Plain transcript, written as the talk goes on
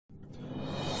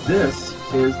This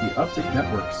is the Uptick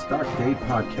Network Stock Day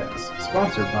Podcast,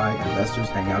 sponsored by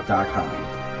InvestorsHangout.com.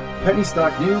 Penny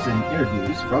stock news and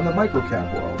interviews from the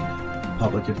microcap world.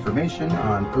 Public information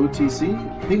on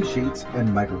OTC, pink sheets, and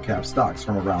microcap stocks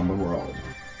from around the world.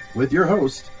 With your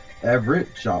host,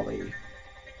 Everett Jolly.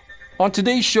 On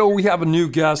today's show, we have a new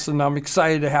guest, and I'm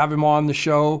excited to have him on the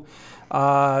show.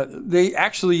 They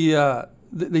actually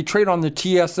they trade on the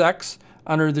TSX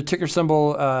under the ticker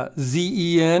symbol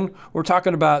ZEN. We're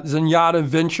talking about Zenyatta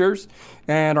Ventures,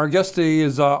 and our guest today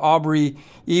is Aubrey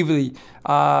Eveleigh.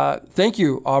 Thank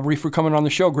you, Aubrey, for coming on the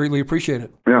show. Greatly appreciate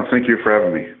it. Yeah, thank you for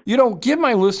having me. You know, give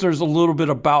my listeners a little bit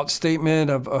about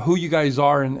statement of who you guys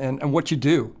are and what you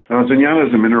do. Zenyatta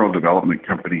is a mineral development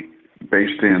company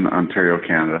based in Ontario,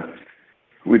 Canada.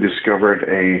 We discovered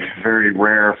a very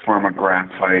rare form of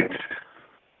graphite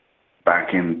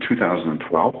back in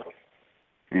 2012.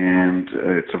 And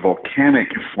it's a volcanic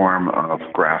form of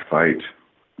graphite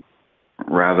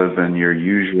rather than your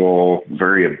usual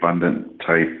very abundant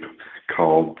type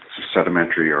called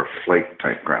sedimentary or flake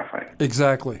type graphite.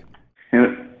 Exactly.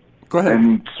 Go ahead.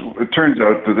 And it turns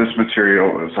out that this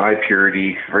material is high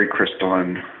purity, very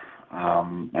crystalline,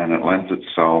 and it lends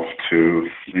itself to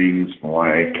things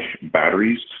like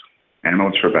batteries,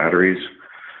 anodes for batteries,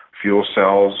 fuel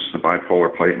cells, the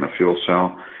bipolar plate in the fuel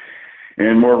cell.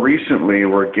 And more recently,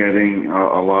 we're getting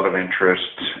a lot of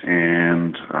interest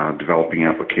and developing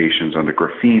applications on the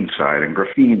graphene side. And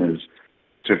graphene is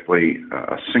typically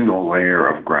a single layer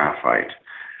of graphite.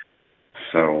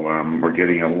 So we're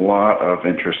getting a lot of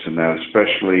interest in that,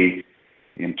 especially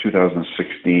in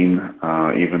 2016.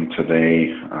 Even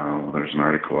today, there's an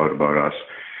article out about us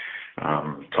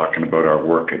talking about our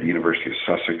work at the University of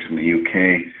Sussex in the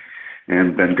UK.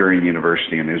 And Ben Gurion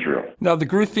University in Israel. Now, the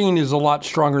graphene is a lot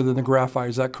stronger than the graphite.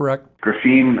 Is that correct?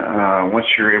 Graphene, once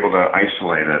you're able to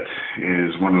isolate it,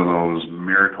 is one of those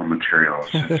miracle materials.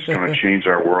 It's going to change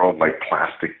our world like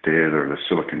plastic did or the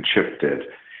silicon chip did.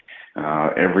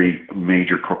 Every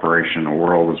major corporation in the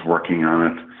world is working on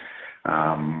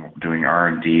it, doing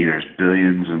R&D. There's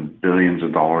billions and billions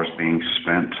of dollars being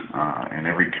spent in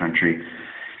every country.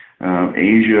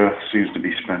 Asia seems to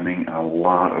be spending a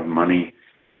lot of money.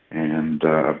 And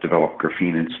I've developed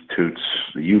graphene institutes.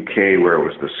 The UK, where it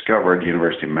was discovered,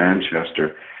 University of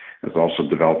Manchester, has also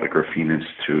developed a graphene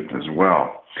institute as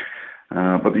well.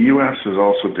 But the US is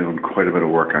also doing quite a bit of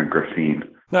work on graphene.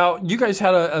 Now, you guys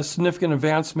had a significant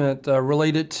advancement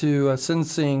related to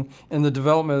sensing in the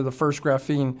development of the first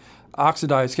graphene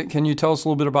oxidized. Can you tell us a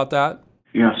little bit about that?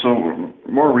 Yeah, so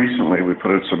more recently, we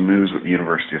put out some news at the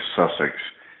University of Sussex,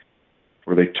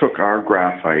 where they took our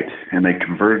graphite and they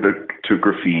converted it to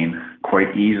graphene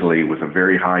quite easily with a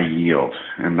very high yield.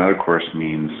 And that, of course,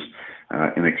 means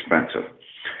inexpensive.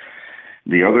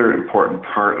 The other important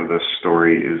part of this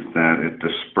story is that it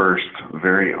dispersed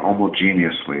very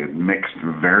homogeneously. It mixed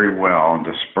very well and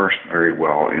dispersed very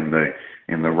well in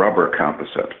the rubber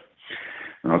composite.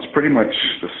 Now, it's pretty much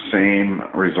the same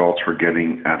results we're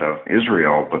getting out of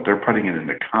Israel, but they're putting it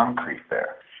into concrete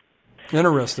there.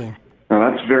 Interesting. Now,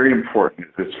 that's very important.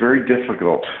 It's very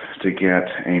difficult to get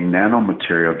a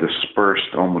nanomaterial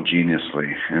dispersed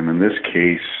homogeneously. And in this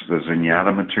case, the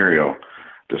Zenyatta material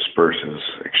disperses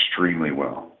extremely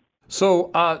well. So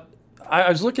I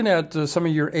was looking at some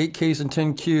of your 8Ks and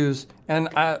 10Qs, and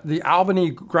the Albany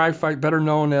graphite, better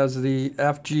known as the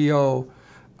FGO,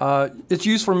 it's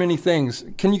used for many things.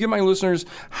 Can you give my listeners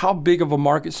how big of a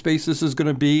market space this is going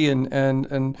to be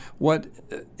and what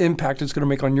impact it's going to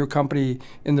make on your company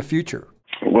in the future?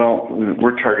 Well,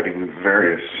 we're targeting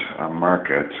various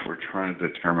markets. We're trying to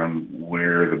determine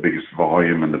where the biggest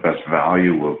volume and the best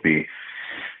value will be.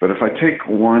 But if I take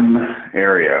one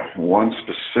area, one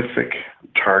specific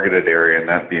targeted area, and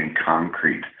that being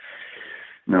concrete.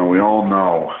 Now, we all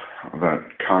know that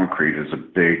concrete is a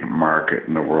big market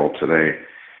in the world today.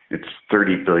 It's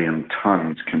 30 billion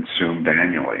tons consumed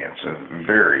annually. It's a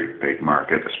very big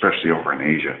market, especially over in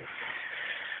Asia.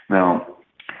 Now,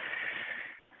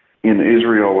 in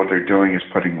Israel, what they're doing is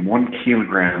putting 1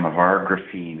 kilogram of our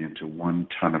graphene into 1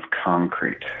 ton of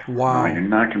concrete. Wow. You're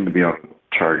not going to be able to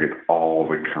target all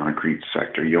the concrete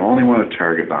sector. You only want to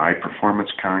target the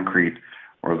high-performance concrete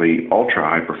or the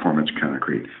ultra-high-performance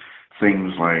concrete.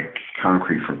 Things like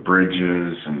concrete for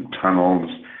bridges and tunnels,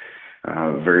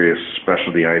 various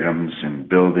specialty items in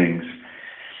buildings.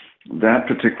 That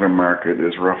particular market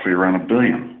is roughly around 1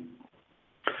 billion.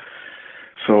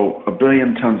 So 1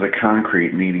 billion tons of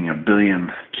concrete needing 1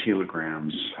 billion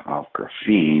kilograms of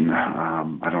graphene.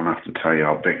 I don't have to tell you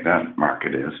how big that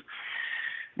market is.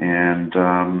 And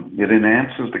it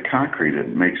enhances the concrete.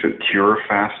 It makes it cure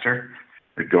faster.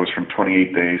 It goes from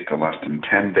 28 days to less than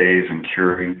 10 days in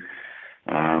curing.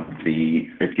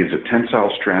 It gives it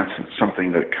tensile strength. It's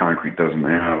something that concrete doesn't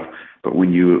have, but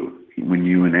when you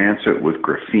enhance it with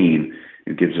graphene,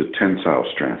 it gives it tensile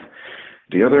strength.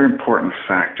 The other important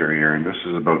factor here, and this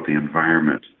is about the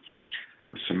environment,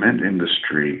 the cement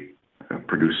industry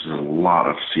produces a lot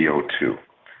of CO2.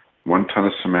 1 ton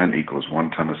of cement equals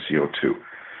 1 ton of CO2.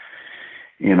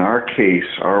 In our case,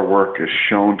 our work is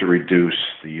shown to reduce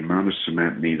the amount of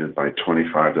cement needed by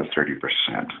 25 to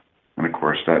 30%. And of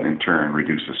course, that in turn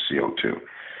reduces CO2.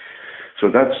 So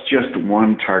that's just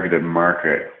one targeted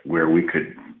market where we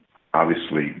could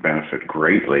obviously benefit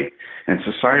greatly, and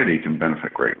society can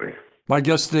benefit greatly. My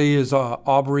guest today is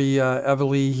Aubrey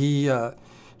Eveleigh.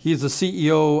 He is the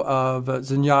CEO of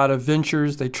Zenyatta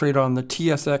Ventures. They trade on the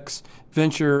TSX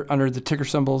Venture under the ticker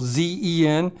symbol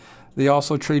ZEN. They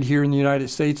also trade here in the United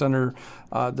States under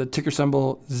the ticker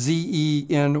symbol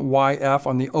ZENYF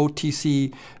on the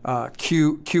OTCQX.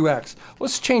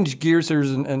 Let's change gears here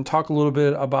and talk a little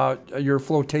bit about your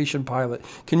flotation pilot.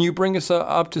 Can you bring us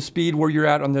up to speed where you're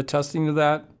at on the testing of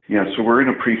that? Yeah, so we're in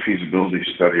a pre-feasibility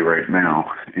study right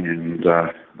now, and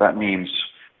that means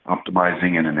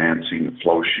optimizing and enhancing the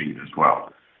flow sheet as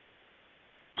well.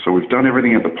 So we've done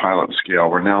everything at the pilot scale.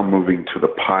 We're now moving to the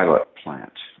pilot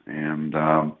plant, and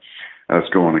that's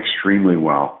going extremely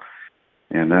well.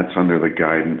 And that's under the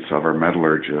guidance of our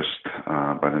metallurgist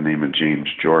by the name of James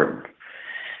Jordan.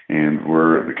 And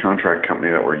the contract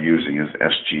company that we're using is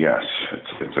SGS.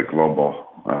 It's a global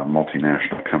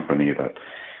multinational company that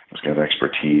has got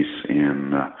expertise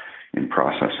in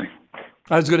processing.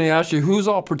 I was going to ask you, who's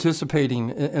all participating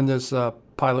in this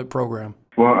pilot program?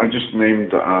 Well, I just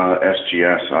named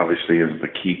SGS, obviously, as the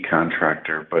key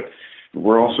contractor, but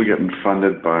we're also getting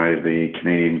funded by the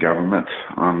Canadian government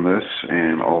on this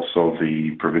and also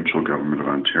the provincial government of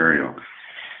Ontario.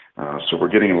 So we're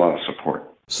getting a lot of support.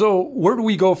 So where do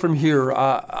we go from here?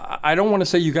 I don't want to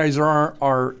say you guys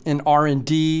are in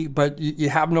R&D, but you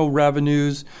have no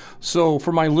revenues. So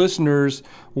for my listeners,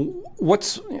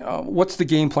 what's the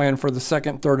game plan for the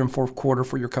second, third, and fourth quarter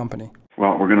for your company?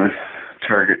 Well, we're going to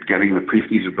target getting the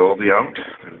pre-feasibility out.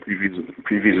 The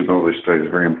pre-feasibility study is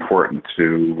very important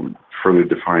to further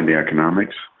define the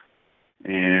economics.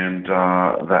 And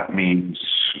that means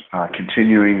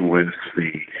continuing with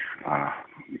the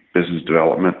business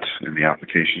development and the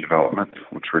application development,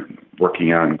 which we're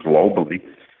working on globally.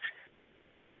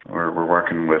 We're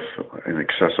working with in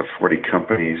excess of 40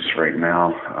 companies right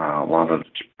now, a lot of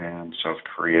Japan, South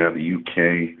Korea, the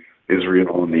UK,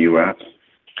 Israel, and the US.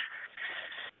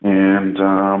 And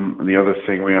the other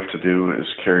thing we have to do is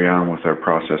carry on with our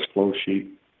process flow sheet.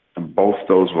 And both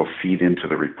those will feed into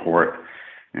the report,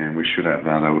 and we should have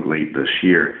that out late this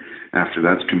year. After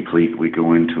that's complete, we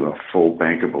go into a full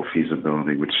bankable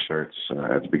feasibility, which starts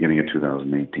at the beginning of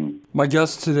 2018. My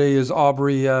guest today is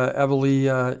Aubrey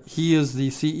Eveleigh. He is the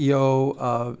CEO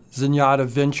of Zenyatta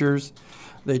Ventures.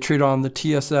 They trade on the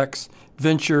TSX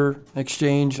Venture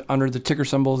Exchange under the ticker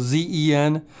symbol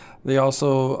ZEN. They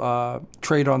also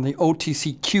trade on the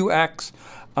OTCQX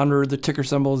under the ticker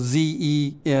symbol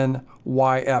ZENYF.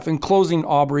 In closing,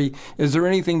 Aubrey, is there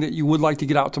anything that you would like to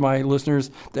get out to my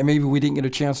listeners that maybe we didn't get a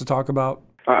chance to talk about?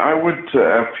 I would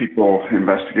have people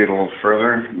investigate a little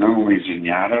further, not only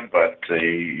Zenyatta, but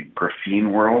the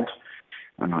graphene world.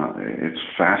 It's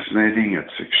fascinating.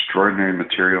 It's extraordinary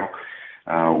material.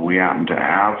 We happen to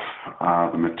have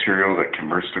the material that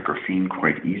converts to graphene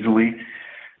quite easily.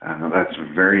 That's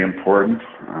very important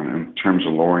in terms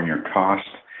of lowering your cost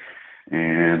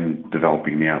and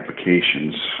developing the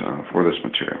applications for this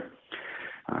material.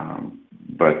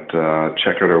 But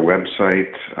check out our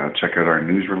website, check out our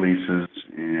news releases,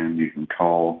 and you can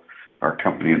call our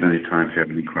company at any time if you have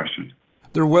any questions.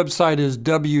 Their website is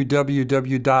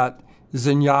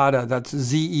www.zenyatta, that's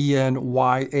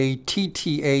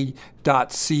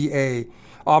ZENYATTA.ca.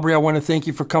 Aubrey, I want to thank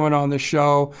you for coming on the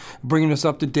show, bringing us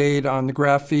up to date on the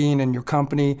graphene and your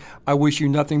company. I wish you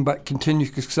nothing but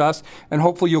continued success, and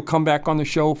hopefully you'll come back on the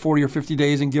show 40 or 50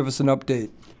 days and give us an update.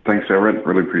 Thanks, Everett.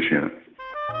 Really appreciate it.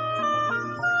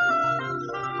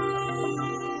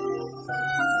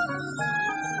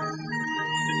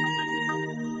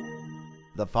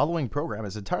 The following program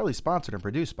is entirely sponsored and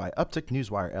produced by Uptick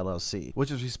Newswire LLC,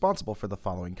 which is responsible for the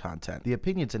following content. The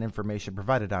opinions and information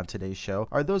provided on today's show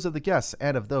are those of the guests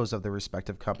and of those of the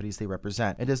respective companies they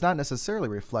represent, and does not necessarily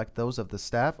reflect those of the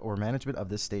staff or management of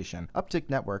this station. Uptick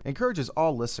Network encourages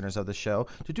all listeners of the show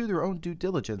to do their own due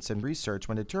diligence and research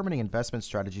when determining investment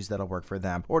strategies that'll work for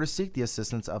them, or to seek the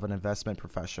assistance of an investment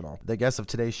professional. The guests of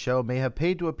today's show may have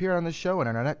paid to appear on the show and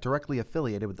are not directly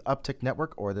affiliated with Uptick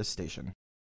Network or this station.